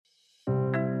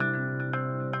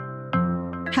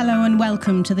Hello and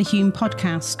welcome to the Hume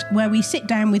podcast, where we sit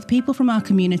down with people from our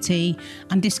community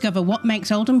and discover what makes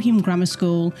Oldham Hume Grammar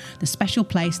School the special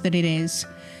place that it is.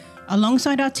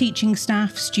 Alongside our teaching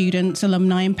staff, students,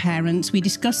 alumni and parents, we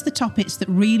discuss the topics that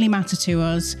really matter to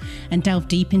us and delve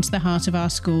deep into the heart of our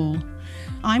school.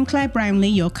 I'm Claire Brownlee,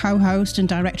 your co-host and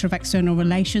Director of External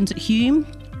Relations at Hume.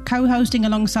 Co-hosting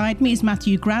alongside me is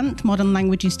Matthew Grant, Modern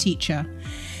Languages teacher.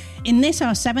 In this,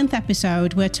 our 7th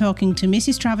episode, we're talking to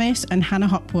Mrs. Travis and Hannah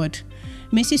Hopwood.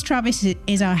 Mrs. Travis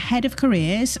is our head of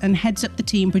careers and heads up the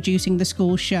team producing the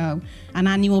school show, an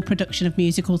annual production of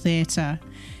musical theatre.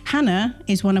 Hannah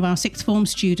is one of our sixth form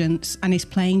students and is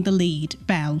playing the lead,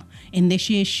 Belle, in this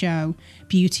year's show,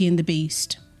 Beauty and the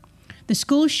Beast. The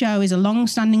school show is a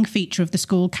long-standing feature of the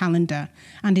school calendar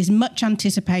and is much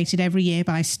anticipated every year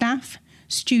by staff,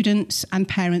 students and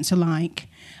parents alike.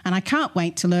 And I can't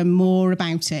wait to learn more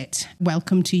about it.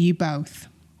 Welcome to you both.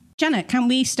 Janet, can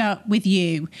we start with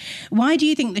you? Why do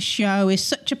you think the show is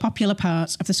such a popular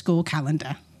part of the school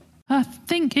calendar? I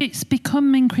think it's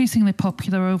become increasingly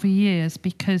popular over years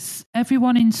because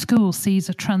everyone in school sees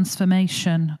a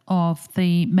transformation of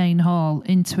the main hall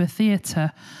into a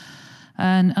theatre.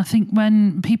 And I think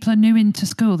when people are new into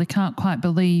school, they can't quite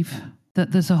believe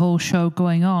that there's a whole show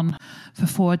going on for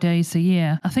 4 days a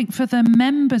year. I think for the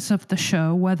members of the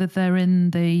show, whether they're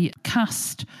in the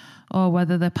cast or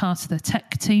whether they're part of the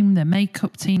tech team, the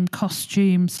makeup team,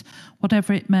 costumes,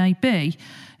 whatever it may be,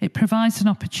 it provides an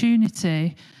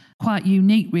opportunity, quite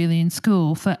unique really in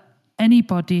school, for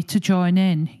anybody to join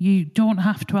in. You don't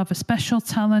have to have a special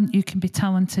talent. You can be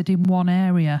talented in one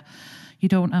area. You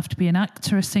don't have to be an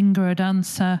actor, a singer, a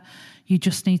dancer. You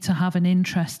just need to have an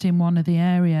interest in one of the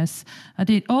areas. And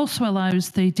it also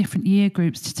allows the different year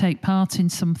groups to take part in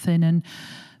something and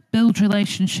build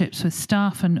relationships with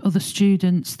staff and other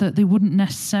students that they wouldn't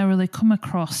necessarily come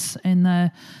across in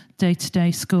their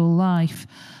day-to-day school life.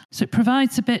 So it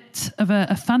provides a bit of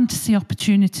a fantasy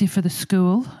opportunity for the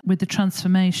school with the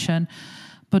transformation,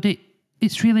 but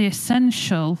it's really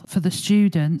essential for the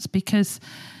students because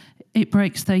it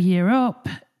breaks their year up.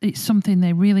 It's something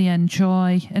they really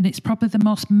enjoy, and it's probably the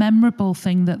most memorable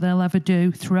thing that they'll ever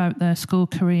do throughout their school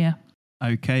career.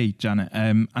 Okay, Janet.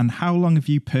 And how long have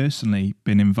you personally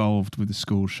been involved with the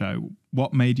school show?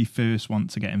 What made you first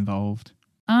want to get involved?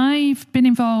 I've been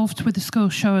involved with the school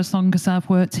show as long as I've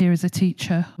worked here as a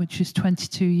teacher, which is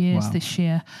 22 years this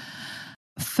year.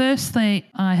 Firstly,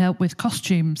 I helped with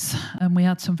costumes, and we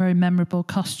had some very memorable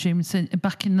costumes.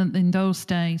 Back in those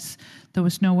days, there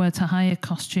was nowhere to hire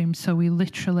costumes, so we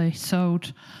literally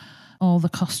sewed all the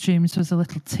costumes. There was a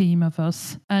little team of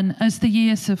us. And as the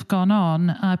years have gone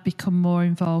on, I've become more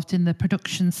involved in the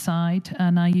production side,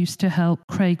 and I used to help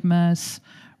Craig Mears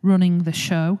running the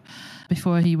show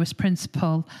before he was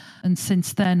principal. And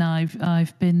since then,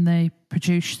 I've been the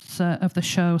producer of the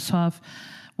show, so I've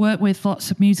worked with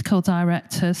lots of musical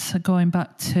directors, going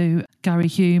back to Gary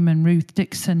Hume and Ruth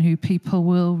Dixon, who people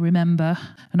will remember,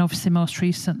 and obviously most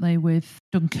recently with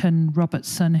Duncan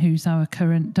Robertson, who's our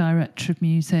current director of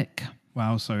music.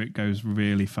 Wow, so it goes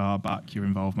really far back, your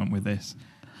involvement with this.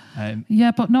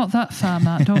 Yeah, but not that far,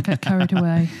 Matt. Don't get carried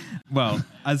away. Well,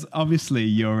 as obviously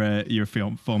you're a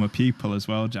former pupil as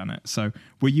well, Janet. So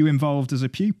were you involved as a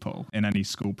pupil in any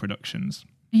school productions?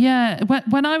 Yeah,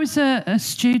 when I was a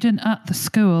student at the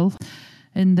school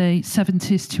in the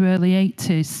 70s to early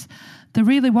 80s, there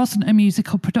really wasn't a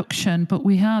musical production, but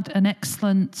we had an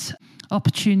excellent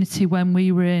opportunity when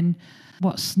we were in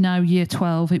what's now year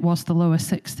 12. It was the lower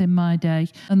sixth in my day.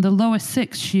 And the lower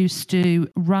sixth used to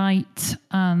write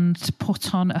and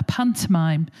put on a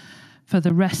pantomime for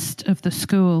the rest of the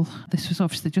school. This was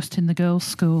obviously just in the girls'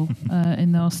 school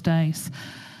in those days.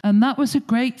 And that was a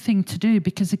great thing to do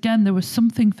because, again, there was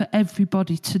something for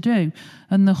everybody to do.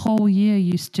 And the whole year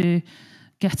used to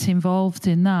get involved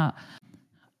in that.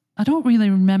 I don't really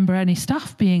remember any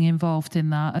staff being involved in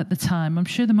that at the time. I'm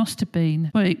sure there must have been.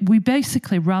 But we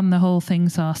basically ran the whole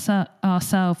things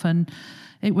ourselves, and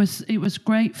it was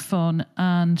great fun.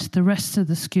 And the rest of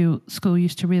the school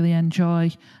used to really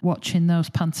enjoy watching those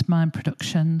pantomime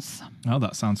productions. Oh,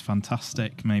 that sounds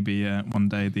fantastic. Maybe one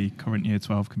day the current year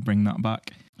 12 can bring that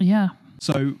back. Yeah.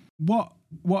 So what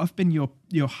have been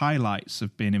your highlights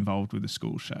of being involved with the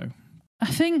school show? I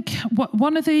think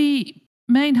one of the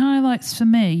main highlights for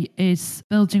me is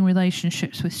building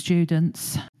relationships with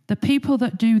students. The people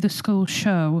that do the school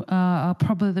show are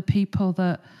probably the people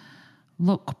that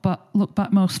look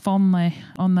back most fondly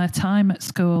on their time at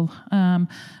school. And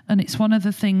it's one of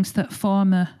the things that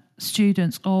former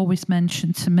students always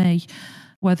mention to me,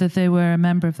 whether they were a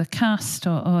member of the cast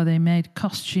or they made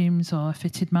costumes or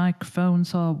fitted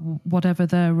microphones or whatever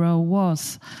their role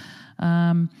was.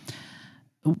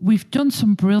 We've done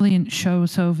some brilliant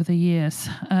shows over the years.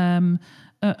 And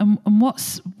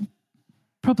what's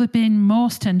probably been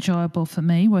most enjoyable for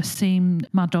me was seeing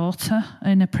my daughter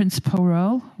in a principal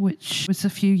role, which was a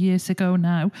few years ago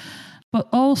now, but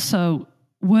also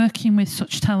working with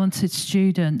such talented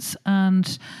students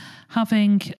and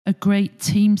having a great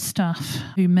team staff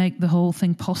who make the whole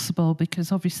thing possible,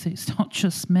 because obviously it's not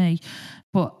just me,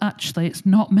 but actually it's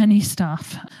not many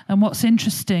staff. And what's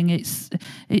interesting, it's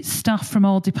staff from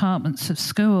all departments of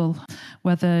school,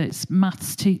 whether it's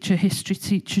maths teacher, history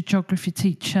teacher, geography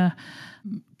teacher,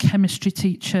 chemistry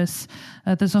teachers.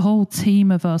 There's a whole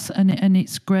team of us, and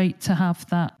it's great to have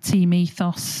that team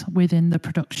ethos within the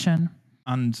production.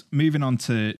 And moving on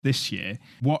to this year,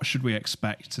 what should we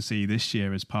expect to see this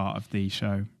year as part of the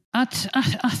show? I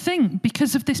think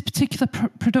because of this particular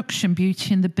production,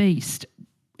 Beauty and the Beast,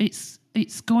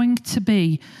 it's going to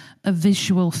be a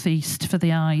visual feast for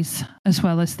the eyes as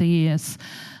well as the ears.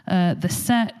 The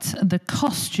set, the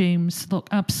costumes look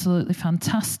absolutely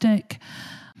fantastic.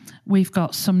 We've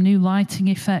got some new lighting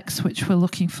effects which we're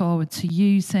looking forward to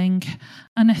using.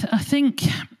 And I think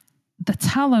the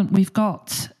talent we've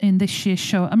got in this year's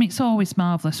show, I mean, it's always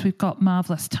marvellous. We've got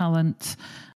marvellous talent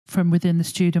from within the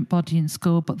student body in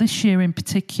school, but this year in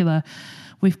particular,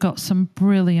 we've got some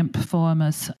brilliant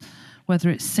performers,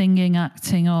 whether it's singing,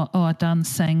 acting or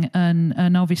dancing.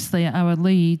 And obviously our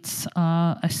leads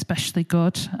are especially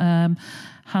good.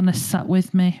 Hannah's sat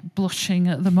with me, blushing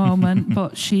at the moment,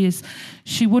 but she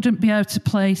wouldn't be out of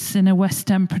place in a West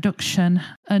End production.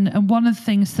 And one of the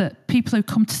things that people who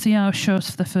come to see our shows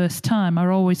for the first time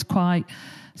are always quite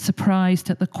surprised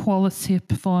at the quality of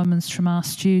performance from our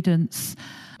students.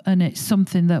 And it's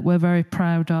something that we're very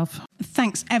proud of.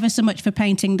 Thanks ever so much for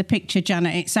painting the picture,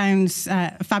 Janet. It sounds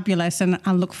fabulous, and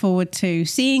I look forward to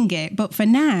seeing it. But for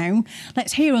now,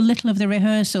 let's hear a little of the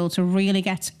rehearsal to really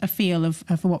get a feel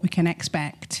of what we can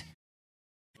expect.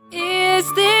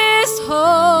 Is this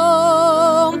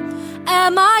home?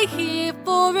 Am I here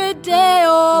for a day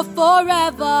or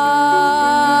forever?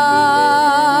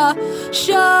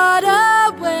 Shut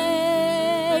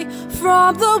away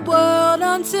from the world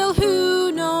until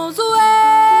who knows when.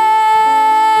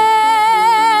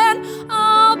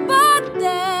 But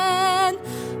then,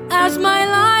 as my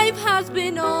life has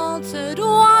been altered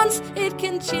once, it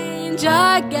can change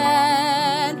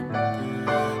again.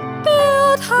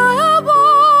 Build higher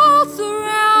walls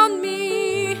around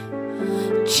me,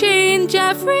 change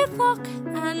every lock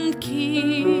and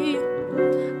key.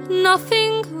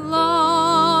 Nothing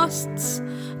lasts,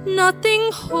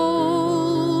 nothing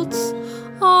holds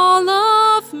all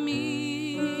of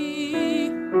me.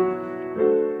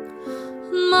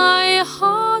 My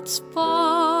heart's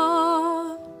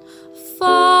far,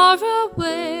 far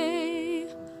away,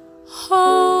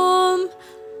 home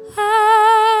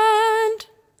and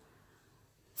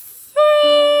free.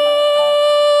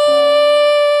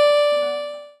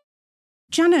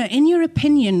 Jana, in your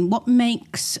opinion, what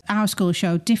makes our school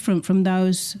show different from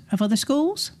those of other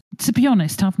schools? To be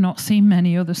honest, I've not seen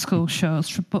many other school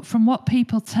shows, but from what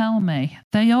people tell me,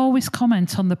 they always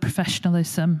comment on the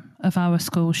professionalism of our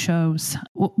school shows.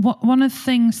 One of the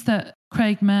things that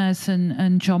Craig Mayers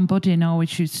and John Buddin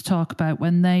always used to talk about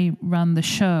when they ran the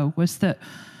show was that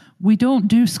we don't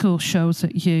do school shows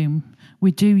at Hume,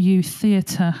 we do youth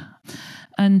theatre.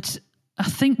 And I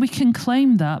think we can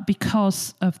claim that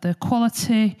because of the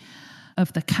quality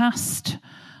of the cast,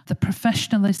 the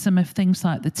professionalism of things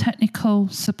like the technical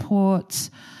support,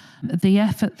 the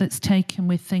effort that's taken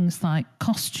with things like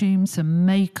costumes and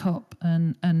makeup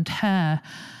and hair.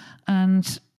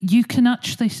 And you can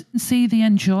actually see the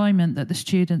enjoyment that the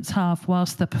students have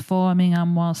whilst they're performing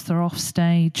and whilst they're off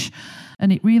stage.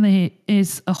 And it really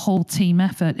is a whole team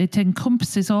effort. It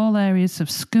encompasses all areas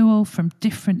of school from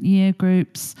different year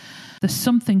groups. There's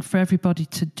something for everybody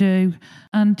to do,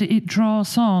 and it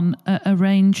draws on a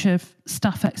range of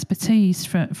staff expertise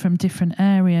from different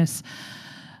areas.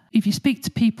 If you speak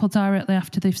to people directly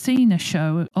after they've seen a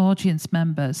show, audience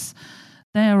members,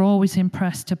 they are always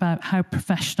impressed about how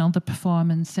professional the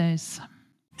performance is.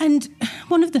 And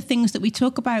one of the things that we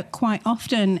talk about quite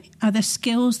often are the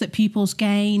skills that pupils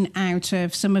gain out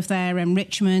of some of their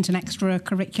enrichment and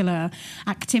extracurricular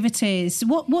activities.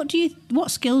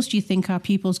 What skills do you think our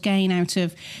pupils gain out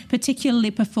of particularly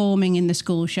performing in the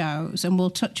school shows? And we'll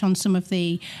touch on some of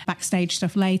the backstage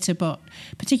stuff later, but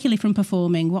particularly from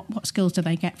performing, what skills do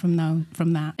they get from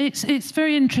that? It's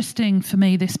very interesting for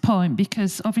me, this point,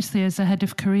 because obviously as a head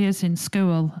of careers in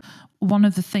school, one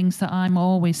of the things that I'm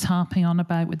always harping on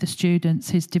about with the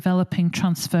students is developing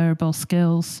transferable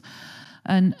skills.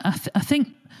 And I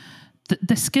think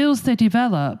the skills they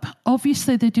develop,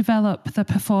 obviously they develop the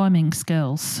performing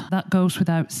skills. That goes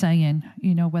without saying,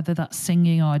 whether that's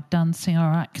singing or dancing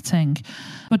or acting.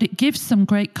 But it gives them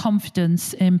great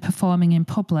confidence in performing in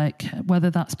public, whether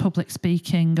that's public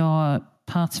speaking or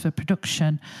part of a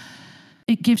production.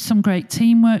 It gives some great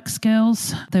teamwork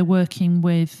skills. They're working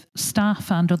with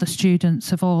staff and other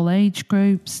students of all age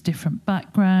groups, different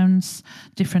backgrounds,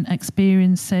 different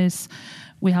experiences.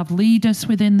 We have leaders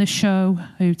within the show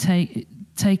who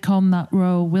take on that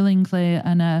role willingly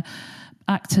and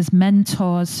act as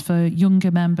mentors for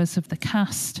younger members of the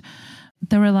cast.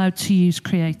 They're allowed to use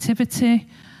creativity.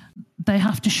 They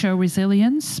have to show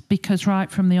resilience because right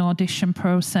from the audition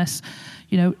process,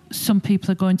 some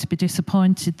people are going to be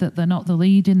disappointed that they're not the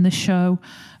lead in the show.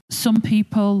 Some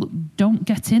people don't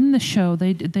get in the show.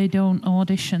 They don't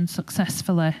audition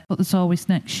successfully, but there's always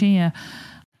next year.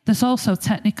 There's also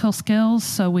technical skills.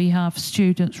 So we have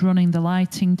students running the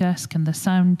lighting desk and the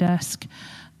sound desk.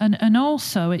 And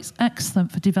also it's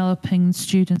excellent for developing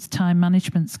students' time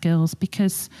management skills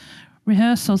because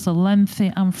rehearsals are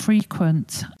lengthy and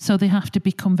frequent. So they have to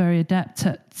become very adept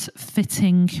at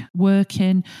fitting work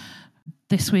in.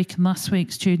 This week and last week,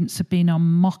 students have been on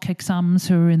mock exams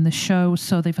who are in the show,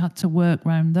 so they've had to work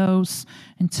around those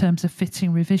in terms of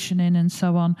fitting revision in and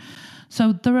so on.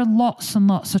 So there are lots and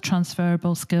lots of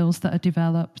transferable skills that are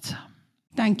developed.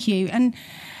 Thank you. And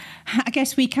I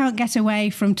guess we can't get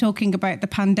away from talking about the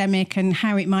pandemic and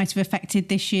how it might have affected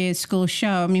this year's school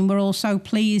show. I mean, we're all so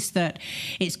pleased that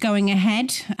it's going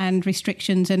ahead and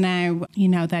restrictions are now,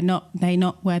 they're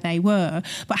not where they were.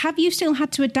 But have you still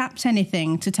had to adapt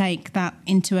anything to take that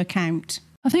into account?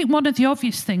 I think one of the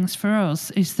obvious things for us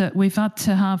is that we've had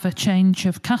to have a change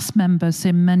of cast members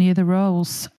in many of the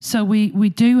roles. So we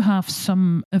do have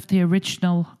some of the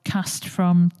original cast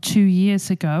from 2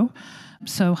 years ago.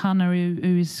 So Hannah,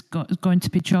 who is going to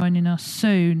be joining us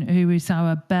soon, who is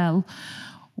our Belle,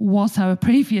 was our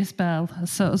previous Belle.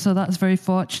 So that's very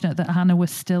fortunate that Hannah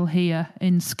was still here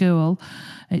in school.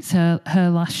 It's her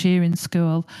last year in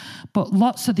school. But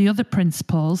lots of the other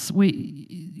principals,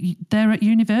 they're at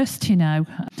university now.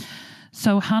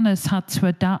 So Hannah's had to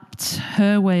adapt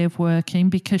her way of working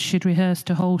because she'd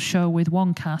rehearsed a whole show with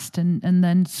one cast and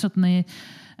then suddenly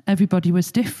everybody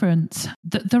was different.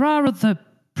 There are other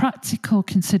practical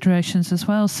considerations as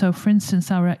well. So, for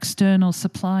instance, our external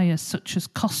suppliers, such as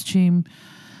costume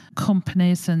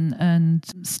companies and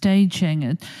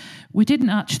staging, we didn't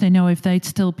actually know if they'd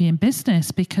still be in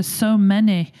business because so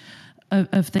many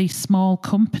of these small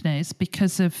companies,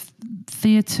 because of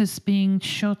theatres being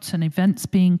shut and events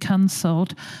being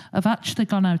cancelled, have actually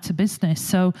gone out of business.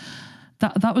 So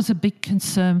that was a big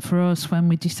concern for us when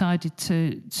we decided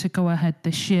to go ahead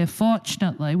this year.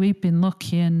 Fortunately, we've been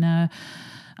lucky and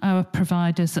our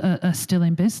providers are still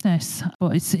in business,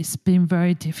 but it's been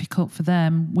very difficult for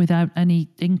them without any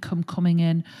income coming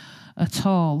in at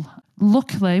all.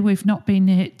 Luckily, we've not been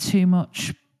hit too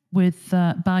much with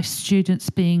by students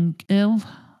being ill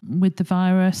with the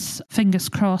virus. Fingers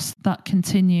crossed that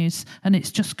continues, and it's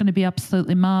just going to be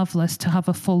absolutely marvellous to have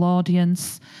a full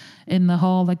audience in the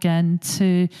hall again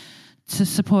to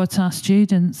support our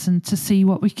students and to see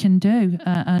what we can do.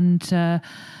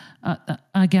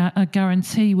 I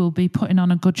guarantee we'll be putting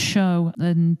on a good show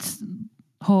and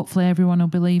hopefully everyone will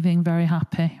be leaving very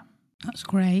happy. That's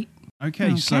great.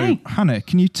 Okay, so Hannah,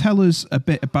 can you tell us a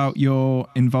bit about your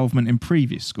involvement in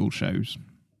previous school shows?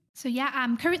 So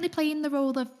I'm currently playing the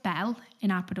role of Belle in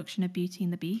our production of Beauty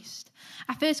and the Beast.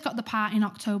 I first got the part in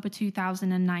October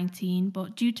 2019,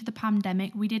 but due to the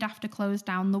pandemic, we did have to close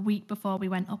down the week before we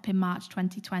went up in March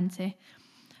 2020.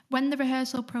 When the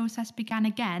rehearsal process began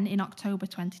again in October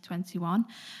 2021,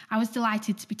 I was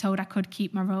delighted to be told I could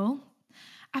keep my role.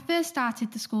 I first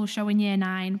started the school show in Year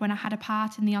 9 when I had a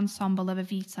part in the ensemble of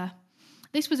Evita.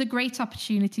 This was a great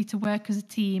opportunity to work as a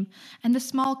team, and the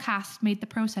small cast made the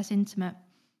process intimate.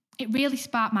 It really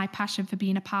sparked my passion for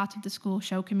being a part of the school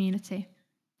show community.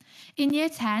 In Year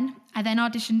 10, I then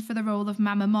auditioned for the role of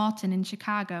Mama Morton in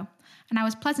Chicago, and I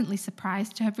was pleasantly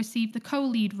surprised to have received the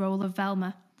co-lead role of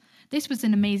Velma. This was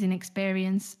an amazing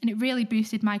experience, and it really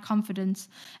boosted my confidence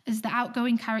as the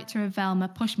outgoing character of Velma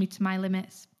pushed me to my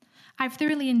limits. I've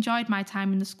thoroughly enjoyed my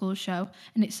time in the school show,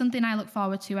 and it's something I look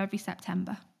forward to every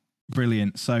September.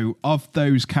 Brilliant. So of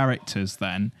those characters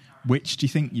then, which do you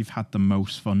think you've had the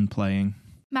most fun playing?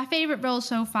 My favourite role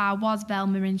so far was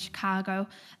Velma in Chicago,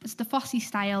 as the Fosse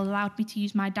style allowed me to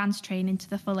use my dance training to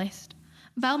the fullest.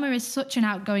 Velma is such an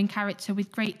outgoing character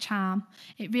with great charm.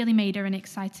 It really made her an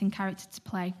exciting character to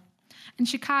play. And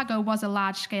Chicago was a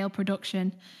large-scale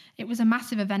production. It was a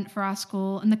massive event for our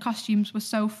school, and the costumes were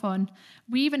so fun.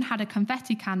 We even had a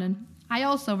confetti cannon. I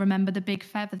also remember the big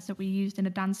feathers that we used in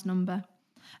a dance number.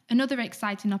 Another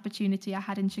exciting opportunity I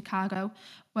had in Chicago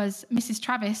was Mrs.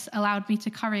 Travis allowed me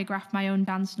to choreograph my own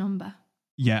dance number.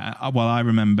 Yeah, well, I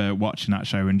remember watching that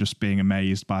show and just being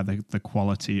amazed by the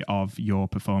quality of your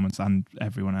performance and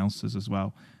everyone else's as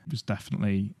well. It was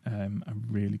definitely a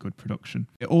really good production.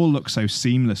 It all looks so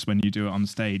seamless when you do it on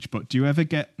stage, but do you ever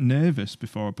get nervous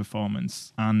before a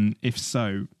performance? And if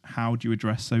so, how do you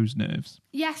address those nerves?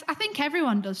 Yes, I think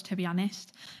everyone does, to be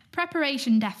honest.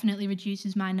 Preparation definitely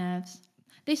reduces my nerves.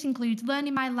 This includes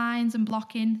learning my lines and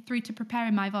blocking through to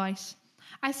preparing my voice.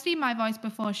 I steam my voice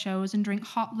before shows and drink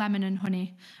hot lemon and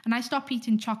honey, and I stop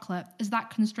eating chocolate as that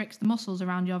constricts the muscles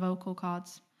around your vocal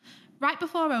cords. Right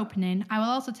before opening, I will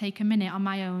also take a minute on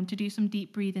my own to do some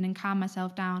deep breathing and calm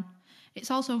myself down. It's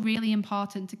also really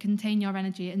important to contain your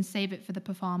energy and save it for the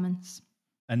performance.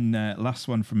 And last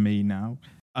one from me now.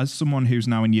 As someone who's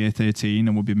now in year 13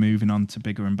 and will be moving on to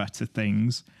bigger and better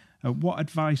things, what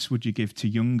advice would you give to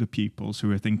younger pupils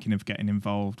who are thinking of getting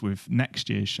involved with next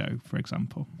year's show, for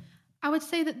example? I would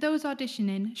say that those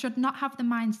auditioning should not have the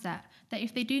mindset that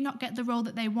if they do not get the role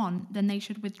that they want, then they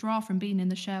should withdraw from being in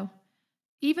the show.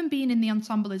 Even being in the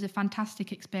ensemble is a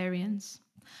fantastic experience.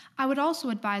 I would also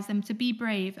advise them to be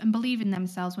brave and believe in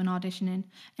themselves when auditioning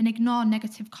and ignore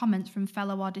negative comments from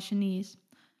fellow auditionees.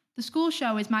 The school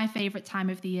show is my favourite time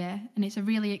of the year, and it's a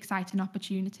really exciting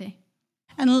opportunity.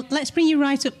 And let's bring you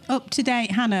right up to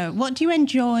date, Hannah. What do you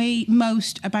enjoy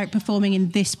most about performing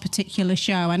in this particular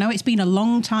show? I know it's been a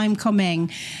long time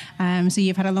coming, so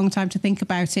you've had a long time to think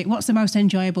about it. What's the most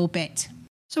enjoyable bit?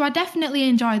 So I definitely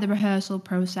enjoy the rehearsal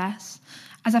process,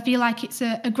 as I feel like it's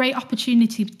a great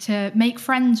opportunity to make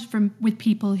friends with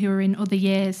people who are in other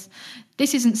years.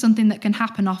 This isn't something that can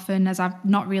happen often, as I've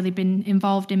not really been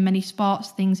involved in many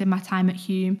sports things in my time at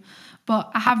Hume.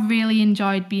 But I have really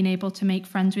enjoyed being able to make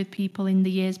friends with people in the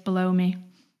years below me.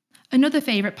 Another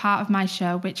favourite part of my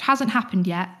show, which hasn't happened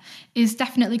yet, is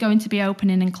definitely going to be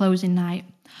opening and closing night.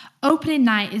 Opening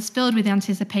night is filled with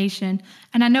anticipation,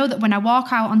 and I know that when I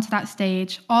walk out onto that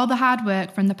stage, all the hard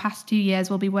work from the past 2 years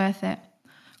will be worth it.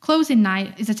 Closing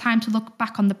night is a time to look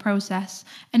back on the process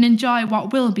and enjoy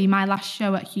what will be my last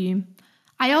show at Hume.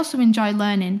 I also enjoy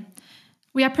learning.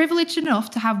 We are privileged enough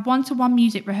to have one-to-one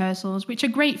music rehearsals, which are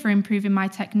great for improving my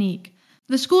technique.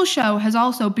 The school show has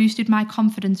also boosted my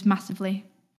confidence massively.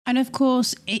 And of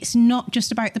course, it's not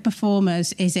just about the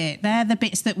performers, is it? They're the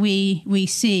bits that we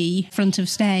see front of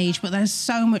stage, but there's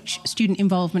so much student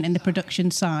involvement in the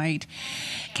production side.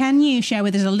 Can you share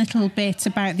with us a little bit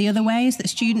about the other ways that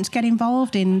students get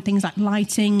involved in things like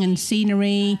lighting and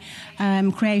scenery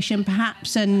creation,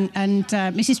 perhaps? And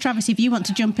Mrs. Travis, if you want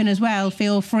to jump in as well,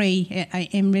 feel free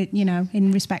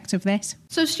in respect of this.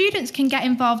 So students can get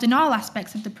involved in all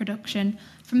aspects of the production,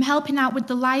 from helping out with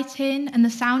the lighting and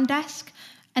the sound desk,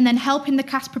 and then helping the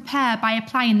cast prepare by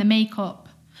applying the makeup.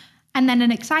 And then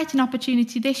an exciting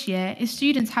opportunity this year is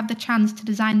students have the chance to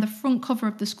design the front cover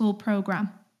of the school programme.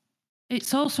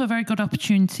 It's also a very good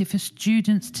opportunity for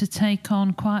students to take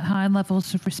on quite high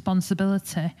levels of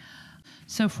responsibility.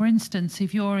 So, for instance,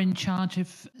 if you're in charge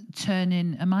of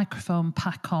turning a microphone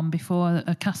pack on before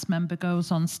a cast member goes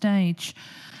on stage,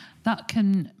 that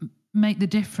can make the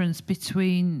difference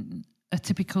between a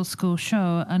typical school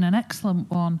show and an excellent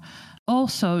one.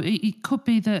 Also, it could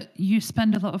be that you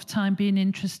spend a lot of time being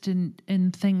interested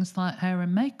in things like hair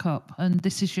and makeup, and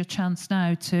this is your chance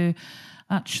now to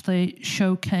actually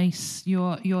showcase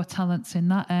your talents in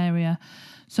that area.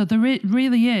 So there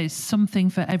really is something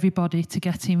for everybody to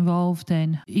get involved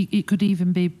in. It could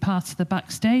even be part of the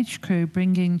backstage crew,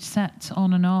 bringing set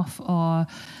on and off, or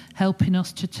helping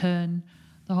us to turn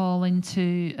the hall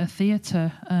into a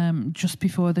theatre just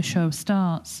before the show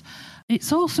starts.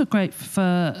 It's also great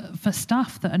for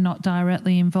staff that are not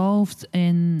directly involved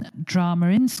in drama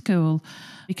in school,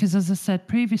 because, as I said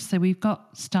previously, we've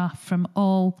got staff from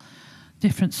all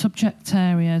different subject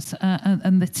areas,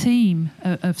 and the team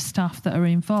of staff that are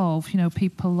involved,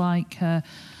 people like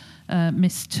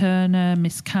Miss Turner,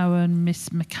 Miss Cowan, Miss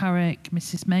McCarrick,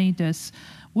 Mrs. Maders,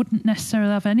 wouldn't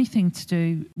necessarily have anything to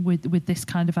do with this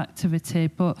kind of activity,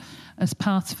 but as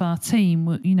part of our team,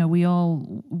 we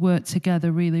all work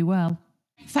together really well.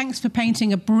 Thanks for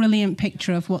painting a brilliant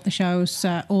picture of what the show's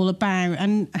all about.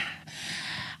 And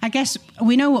I guess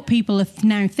we know what people are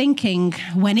now thinking.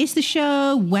 When is the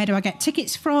show? Where do I get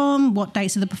tickets from? What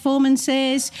dates are the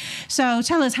performances? So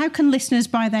tell us, how can listeners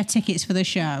buy their tickets for the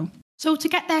show? So to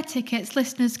get their tickets,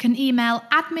 listeners can email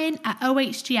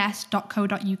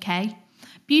admin@ohgs.co.uk.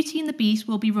 Beauty and the Beast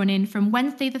will be running from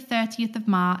Wednesday the 30th of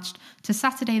March to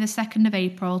Saturday the 2nd of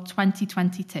April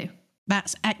 2022.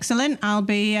 That's excellent. I'll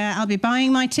be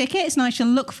buying my tickets, and I shall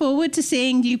look forward to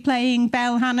seeing you playing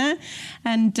Belle, Hannah,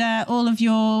 and all of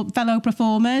your fellow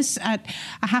performers. I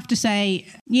have to say,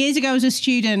 years ago as a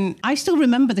student, I still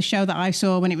remember the show that I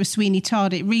saw when it was Sweeney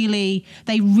Todd. They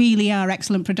really are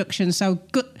excellent productions. So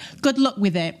good luck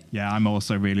with it. Yeah, I'm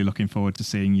also really looking forward to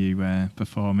seeing you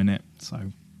perform in it.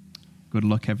 So good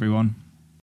luck, everyone.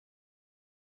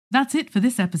 That's it for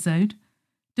this episode.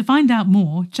 To find out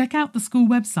more, check out the school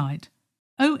website,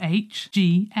 ohgs.co.uk.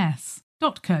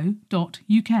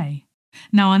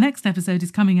 Now, our next episode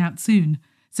is coming out soon,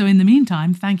 so in the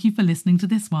meantime, thank you for listening to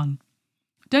this one.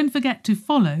 Don't forget to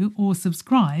follow or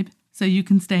subscribe so you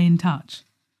can stay in touch.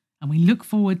 And we look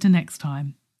forward to next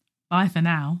time. Bye for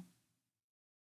now.